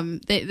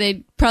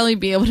 they'd probably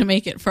be able to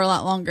make it for a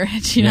lot longer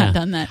had she not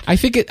done that. I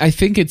think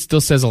it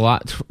still says a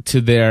lot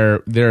to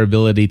their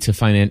ability to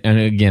finance. And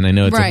again, I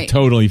know it's a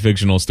totally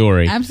fictional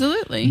story.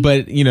 Absolutely.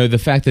 But the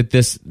fact that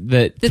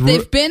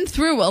they've been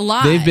through a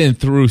lot. They've been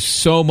through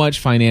so much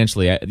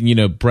financially.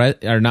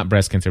 Not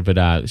breast cancer,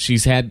 but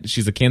she's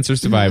a cancer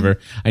survivor.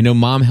 Mm-hmm. I know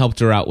Mom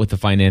helped her out with the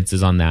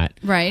finances on that.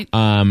 Right.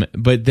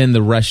 But then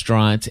the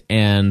restaurant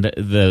and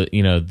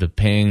the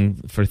paying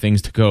for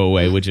things to go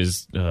away, which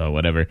is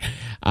whatever.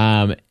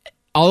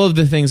 All of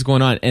the things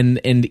going on,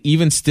 and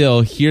even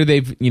still, here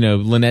they've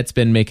Lynette's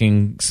been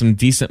making some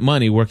decent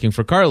money working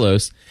for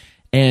Carlos,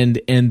 and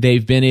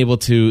they've been able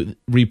to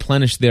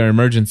replenish their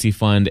emergency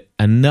fund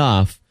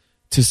enough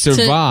to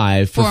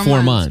survive for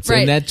 4 months. Right.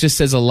 And that just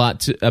says a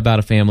lot about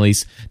a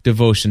family's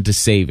devotion to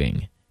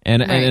saving.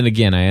 And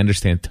again, I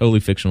understand, totally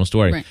fictional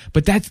story, right.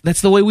 But that's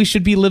the way we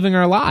should be living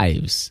our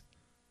lives.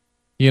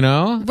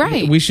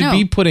 Right. We should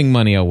be putting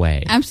money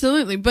away.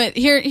 Absolutely. But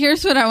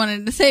here's what I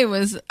wanted to say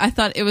was I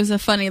thought it was a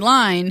funny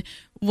line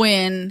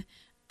when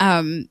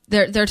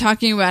they're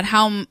talking about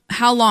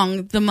how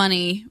long the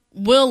money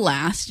will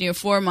last,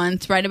 4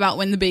 months, right about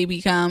when the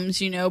baby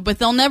comes, but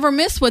they'll never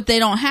miss what they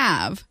don't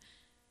have.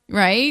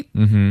 Right?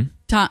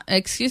 Mm-hmm.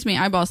 Excuse me,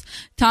 eyeballs.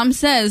 Tom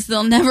says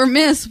they'll never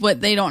miss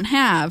what they don't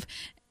have.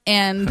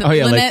 And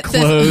Lynette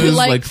says,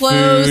 like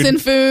clothes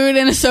and food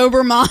and a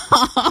sober mom.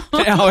 Oh,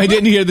 I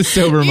didn't hear the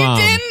sober mom.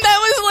 You didn't? That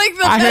was like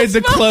the I heard best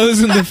the moment.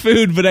 clothes and the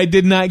food, but I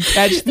did not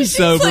catch the She's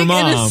sober like,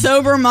 mom. in a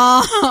sober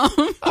mom.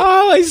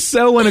 Oh, I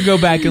so want to go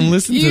back and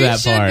listen to that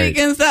should, part.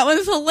 because that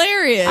was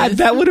hilarious.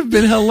 That would have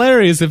been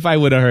hilarious if I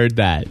would have heard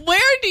that. Where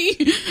do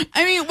you?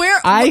 I mean,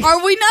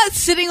 are we not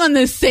sitting on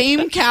the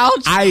same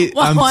couch while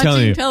I'm watching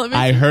telling you, television?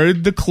 I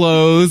heard the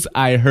clothes,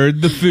 I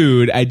heard the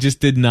food, I just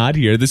did not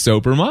hear the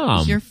sober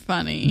mom. You're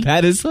funny.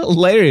 That is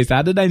hilarious.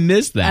 How did I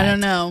miss that? I don't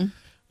know.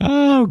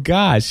 Oh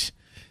gosh.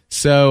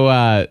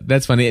 So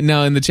that's funny.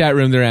 Now in the chat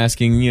room, they're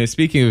asking,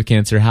 speaking of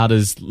cancer, how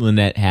does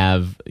Lynette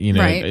have,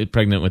 Right.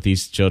 pregnant with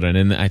these children?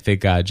 And I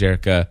think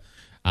Jerica,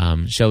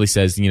 Shelley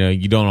says,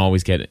 you don't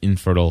always get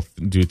infertile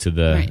due to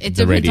the Right. It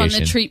the depends radiation. on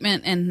the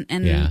treatment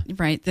and Yeah.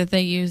 right that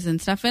they use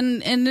and stuff,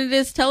 and it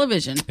is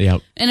television.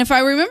 Yep. And if I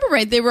remember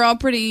right, they were all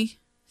pretty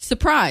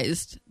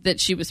surprised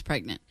that she was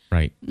pregnant.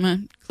 Right. Well,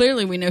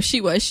 clearly, we know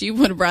she was. She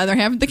would have rather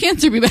have the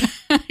cancer be back.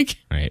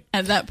 Right.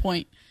 At that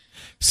point.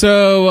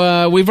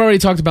 So we've already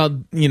talked about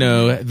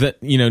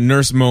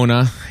Nurse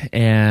Mona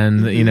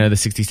and the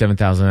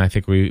 67,000. I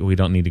think we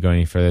don't need to go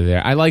any further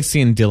there. I like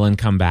seeing Dylan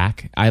come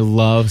back. I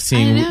love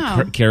seeing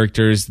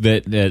characters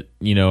that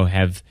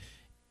have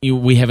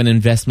we have an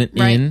investment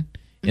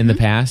in the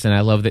past, and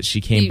I love that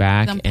she came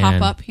back them and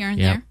pop up here and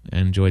there. I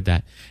enjoyed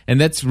that. And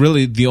that's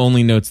really the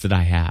only notes that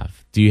I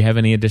have. Do you have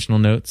any additional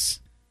notes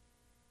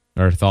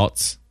or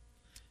thoughts?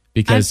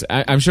 Because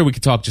I'm sure we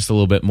could talk just a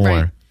little bit more,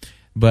 Right.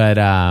 but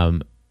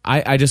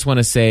I just want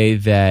to say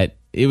that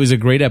it was a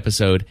great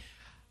episode.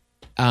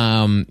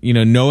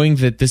 Knowing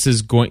that this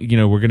is going,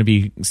 we're going to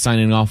be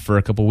signing off for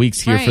a couple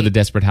weeks here for Right. the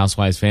Desperate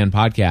Housewives fan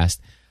podcast.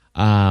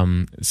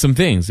 Some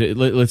things.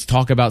 Let's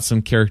talk about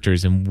some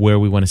characters and where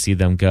we want to see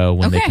them go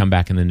when they Okay. come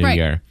back in the new Right.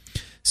 year.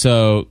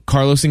 So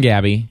Carlos and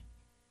Gabby,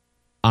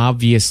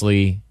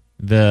 obviously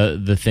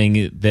the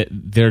thing that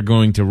they're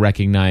going to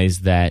recognize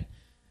that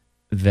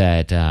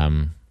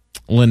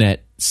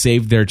Lynette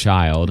saved their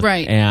child,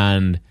 Right.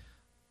 and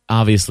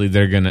obviously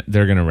they're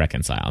gonna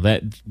reconcile.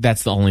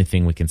 That's the only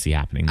thing we can see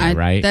happening there,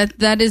 right?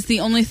 That is the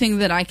only thing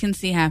that I can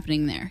see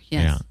happening there.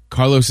 Yes. Yeah.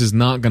 Carlos is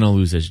not gonna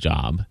lose his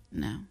job.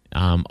 No.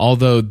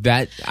 Although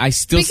that I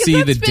still Because see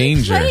the that's been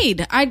danger.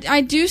 Played.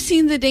 I do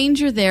see the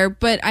danger there,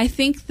 but I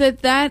think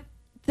that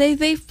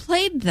they've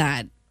played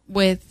that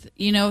with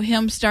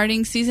him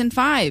starting season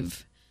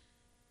 5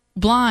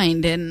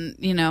 blind, and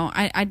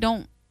I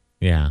don't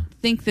Yeah.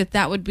 think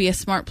that would be a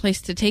smart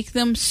place to take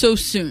them so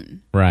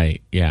soon.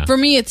 Right. Yeah. For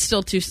me, it's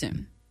still too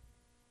soon.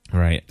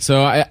 Right.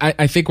 So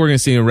I think we're going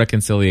to see a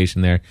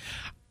reconciliation there.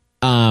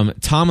 Tom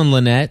and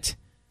Lynette,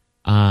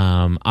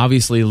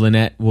 obviously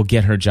Lynette will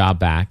get her job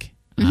back.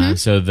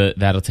 So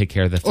that'll take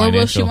care of the financial. Or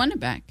will she want it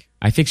back?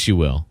 I think she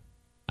will.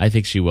 I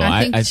think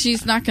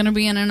she's not going to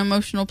be in an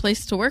emotional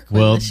place to work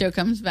when the show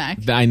comes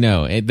back. I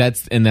know.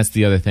 That's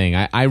the other thing.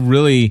 I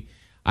really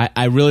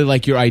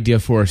like your idea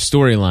for a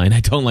storyline. I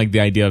don't like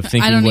the idea of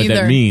thinking what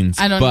that means.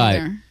 I don't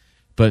either.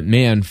 But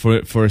man, for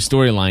a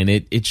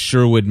storyline, it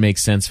sure would make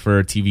sense for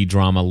a TV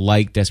drama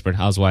like Desperate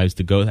Housewives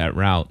to go that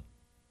route.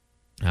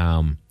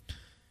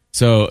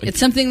 So it's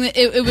something that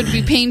it would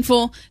be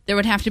painful. There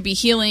would have to be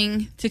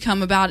healing to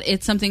come about.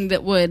 It's something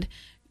that would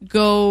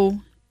go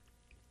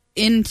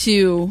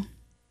into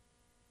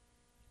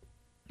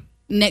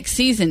next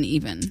season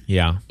even.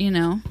 Yeah.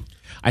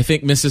 I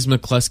think Mrs.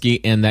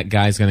 McCluskey and that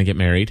guy's going to get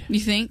married. You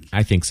think?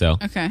 I think so.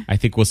 Okay. I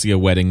think we'll see a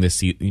wedding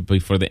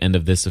before the end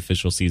of this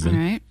official season.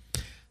 All right.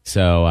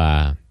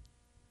 So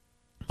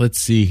let's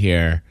see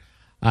here.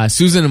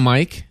 Susan and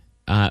Mike,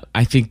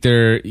 I think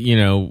they're,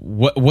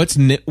 what's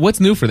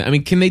new for them? I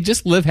mean, can they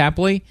just live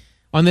happily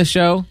on this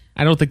show?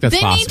 I don't think that's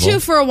possible. They need to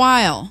for a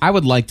while. I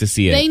would like to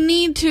see it. They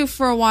need to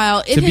for a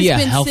while. To be a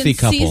healthy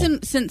couple.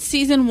 Since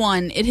season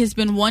 1, it has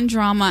been one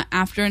drama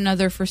after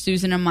another for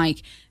Susan and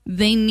Mike.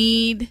 They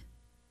need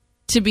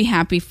to be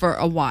happy for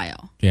a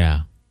while.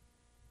 Yeah.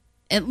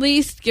 At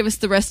least give us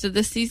the rest of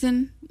this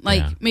season.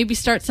 Maybe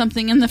start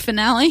something in the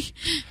finale.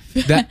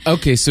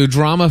 Okay, so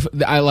drama.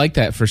 I like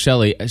that for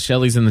Shelley.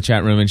 Shelley's in the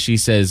chat room and she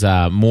says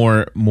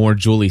more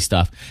Julie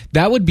stuff.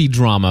 That would be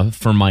drama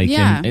for Mike.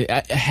 Yeah.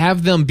 And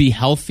have them be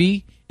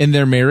healthy in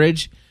their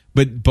marriage,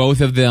 but both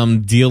of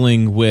them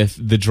dealing with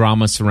the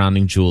drama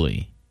surrounding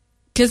Julie.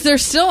 Because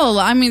there's still,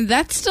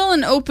 that's still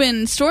an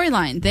open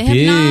storyline. They have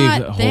Big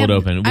not hold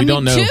open. We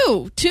don't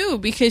know. Two,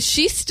 because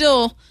she's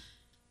still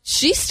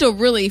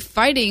really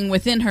fighting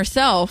within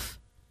herself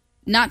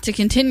not to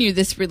continue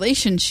this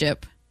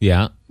relationship.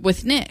 Yeah.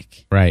 With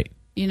Nick. Right.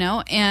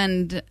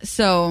 And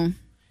so.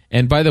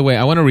 And by the way,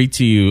 I want to read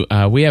to you,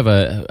 we have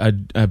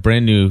a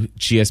brand new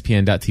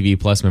GSPN.TV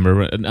Plus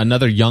member,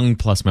 another young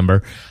Plus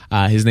member.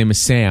 His name is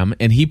Sam,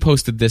 and he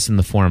posted this in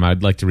the forum.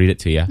 I'd like to read it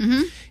to you.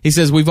 Mm-hmm. He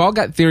says, we've all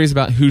got theories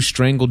about who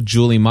strangled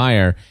Julie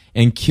Meyer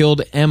and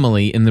killed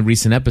Emily in the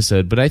recent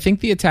episode, but I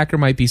think the attacker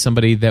might be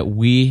somebody that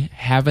we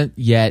haven't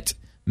yet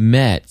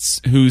met,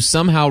 who's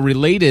somehow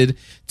related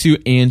to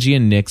Angie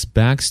and Nick's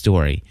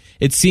backstory.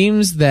 It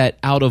seems that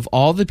out of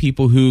all the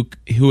people who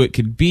it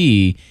could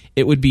be,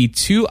 it would be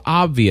too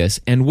obvious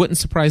and wouldn't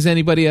surprise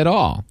anybody at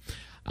all.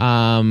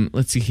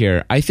 Let's see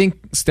here. I think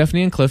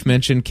Stephanie and Cliff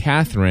mentioned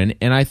Catherine,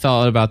 and I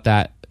thought about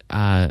that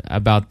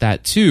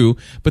too.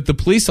 But the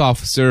police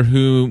officer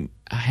who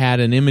had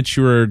an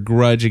immature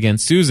grudge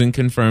against Susan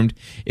confirmed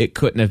it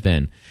couldn't have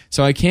been.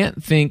 So I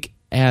can't think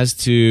as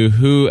to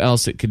who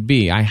else it could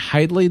be. I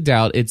highly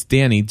doubt it's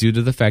Danny due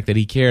to the fact that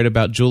he cared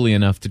about Julie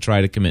enough to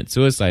try to commit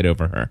suicide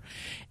over her.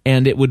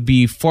 And it would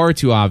be far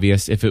too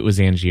obvious if it was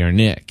Angie or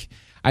Nick.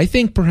 I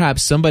think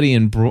perhaps somebody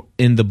in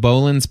the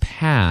Bolins'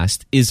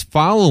 past is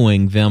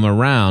following them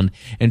around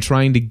and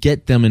trying to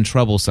get them in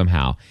trouble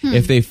somehow.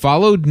 If they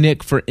followed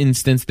Nick, for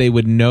instance, they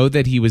would know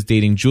that he was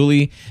dating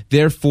Julie.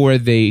 Therefore,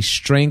 they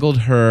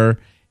strangled her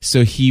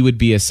so he would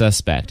be a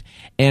suspect.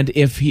 And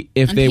if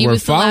they were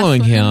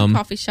following him, in the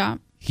coffee shop.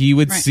 He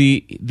would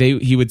see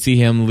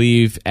him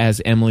leave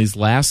as Emily's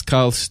last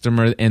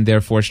customer and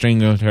therefore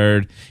strangled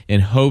her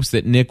in hopes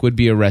that Nick would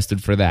be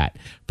arrested for that.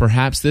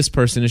 Perhaps this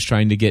person is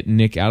trying to get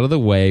Nick out of the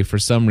way for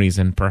some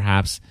reason,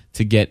 perhaps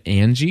to get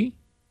Angie.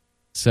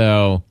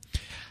 So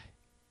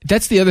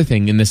that's the other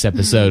thing in this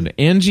episode.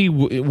 Angie,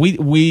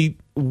 we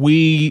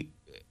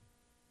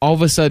all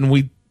of a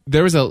sudden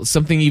there was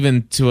something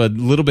even to a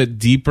little bit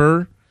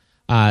deeper.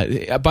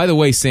 By the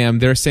way, Sam,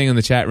 they're saying in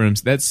the chat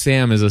rooms that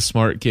Sam is a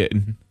smart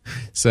kid.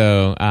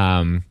 So,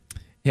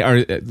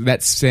 that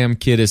Sam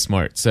kid is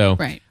smart. So,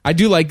 right. I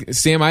do like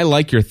Sam. I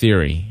like your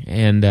theory,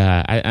 and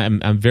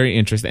I'm very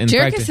interested.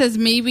 Jerica says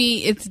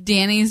maybe it's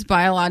Danny's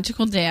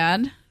biological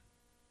dad.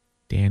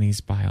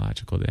 Danny's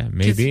biological dad,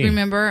 maybe. Because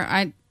remember,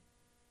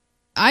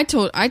 I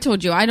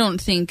told you I don't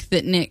think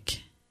that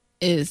Nick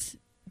is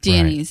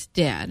Danny's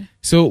dad.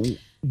 So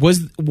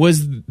was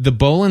the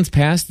Bolins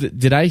past?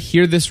 Did I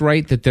hear this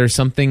right? That there's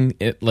something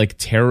like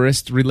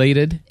terrorist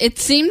related? It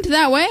seemed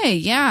that way.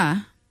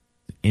 Yeah.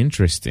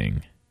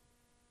 Interesting.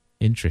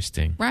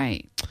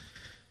 Right.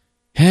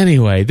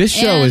 Anyway, this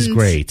show is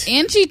great.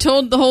 Angie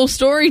told the whole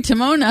story to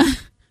Mona,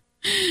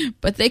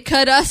 but they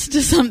cut us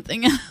to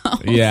something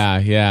else.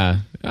 Yeah.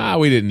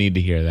 We didn't need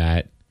to hear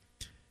that.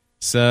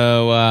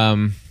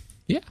 So,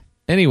 yeah.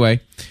 Anyway,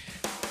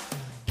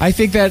 I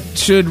think that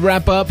should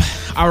wrap up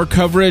our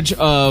coverage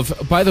of,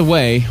 by the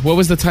way, what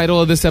was the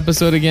title of this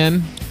episode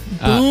again?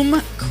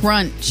 Boom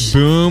Crunch.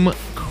 Boom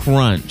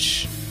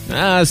Crunch.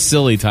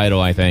 Silly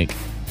title, I think.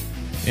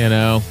 You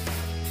know,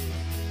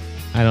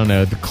 I don't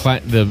know.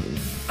 The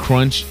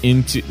crunch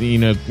into,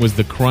 was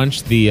the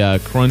crunch the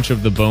crunch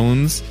of the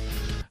bones?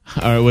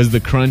 Or was the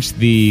crunch of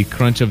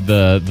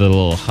the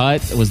little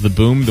hut? Was the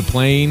boom the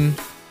plane?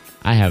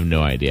 I have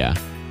no idea.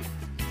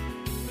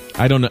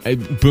 I don't know.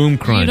 Boom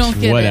crunch. You don't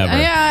get whatever.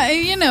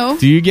 It.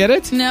 Do you get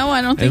it? No,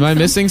 I don't think so. Am I so.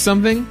 missing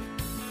something?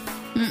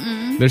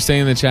 Mm-mm. They're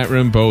saying in the chat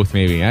room both,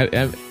 maybe.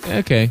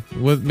 Okay.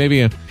 Well,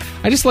 maybe.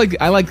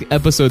 I like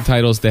episode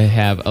titles to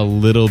have a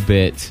little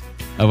bit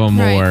of a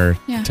more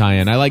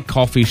tie-in. I like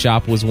Coffee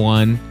Shop was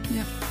one.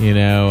 Yep.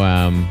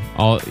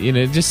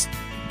 Just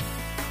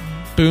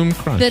Boom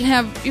Crunch. That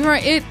have, you're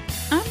right,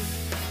 I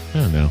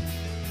don't know.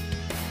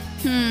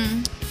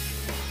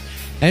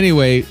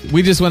 Anyway,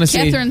 we just want to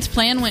say... Catherine's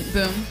plan went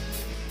boom.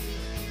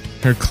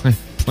 Her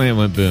plan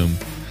went boom.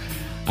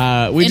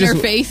 Her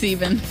face,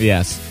 even.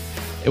 Yes.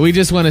 We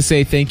just want to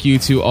say thank you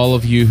to all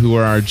of you who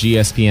are our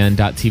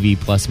GSPN.TV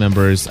Plus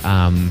members.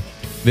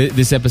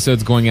 This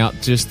episode's going out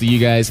just to you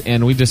guys,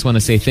 and we just want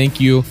to say thank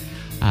you.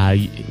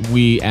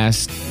 We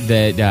ask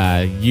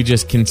that you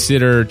just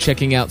consider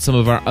checking out some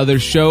of our other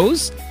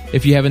shows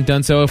if you haven't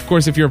done so. Of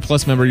course, if you're a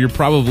Plus member, you're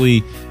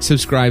probably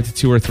subscribed to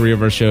 2 or 3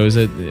 of our shows.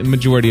 A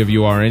majority of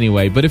you are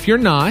anyway. But if you're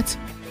not,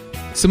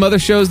 some other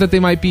shows that they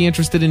might be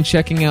interested in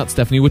checking out,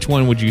 Stephanie, which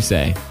one would you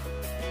say?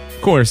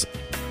 Of course,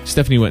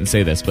 Stephanie wouldn't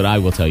say this, but I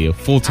will tell you.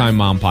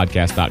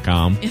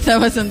 FulltimeMomPodcast.com. That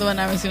wasn't the one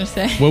I was going to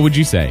say. What would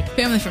you say?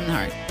 Family from the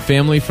Heart.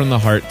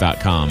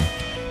 FamilyFromTheHeart.com.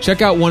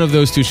 Check out one of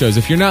those 2 shows.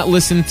 If you're not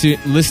listening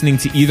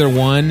to either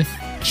one,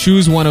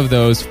 choose one of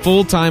those.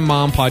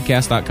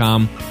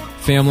 FulltimeMomPodcast.com,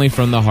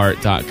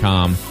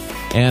 FamilyFromTheHeart.com.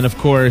 And of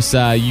course,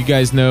 you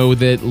guys know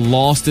that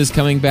Lost is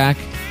coming back.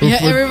 Yeah,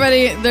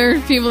 everybody, there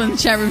are people in the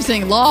chat room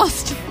saying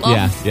Lost.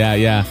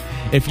 Yeah.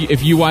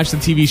 If you watch the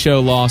TV show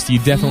Lost, you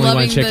definitely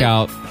want to check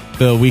out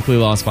the Weekly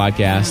Lost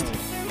podcast.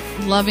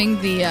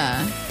 Loving the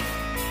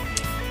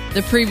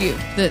preview,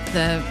 the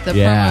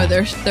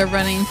promo they're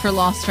running for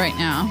Lost right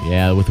now.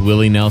 Yeah, with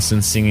Willie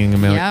Nelson singing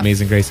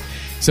Amazing Grace.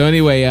 So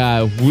anyway,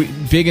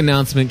 big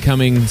announcement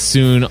coming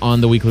soon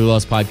on the Weekly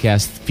Lost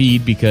podcast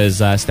feed, because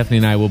Stephanie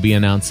and I will be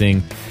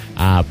announcing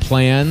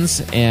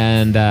plans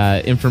and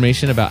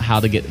information about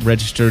how to get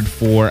registered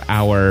for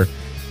our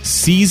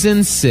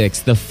Season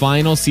 6, the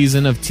final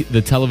season of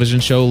the television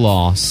show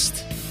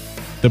Lost,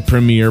 the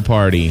premiere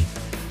party.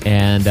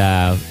 And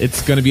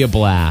it's going to be a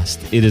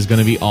blast. It is going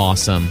to be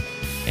awesome.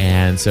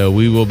 And so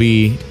we will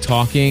be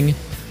talking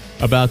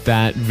about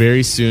that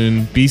very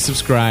soon. Be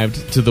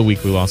subscribed to the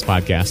Weekly Lost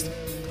podcast.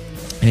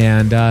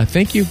 And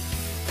thank you.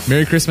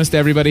 Merry Christmas to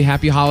everybody.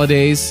 Happy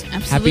holidays.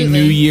 Absolutely. Happy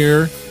New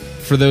Year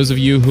for those of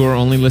you who are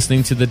only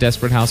listening to the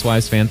Desperate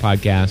Housewives fan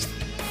podcast.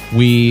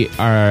 We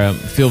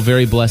feel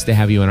very blessed to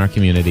have you in our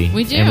community.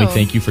 We do. And we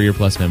thank you for your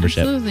Plus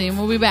membership. Absolutely. And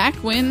we'll be back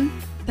when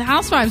the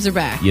Housewives are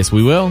back. Yes,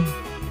 we will.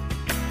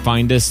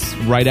 Find us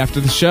right after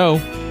the show.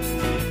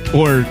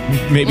 Or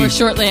maybe... Or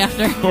shortly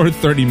after. Or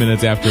 30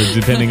 minutes after,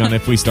 depending on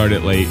if we start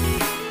it late.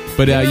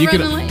 But you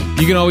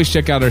can always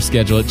check out our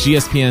schedule at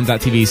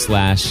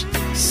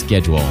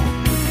gspn.tv/schedule.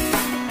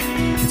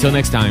 Until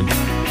next time,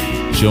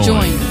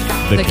 join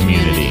the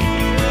community.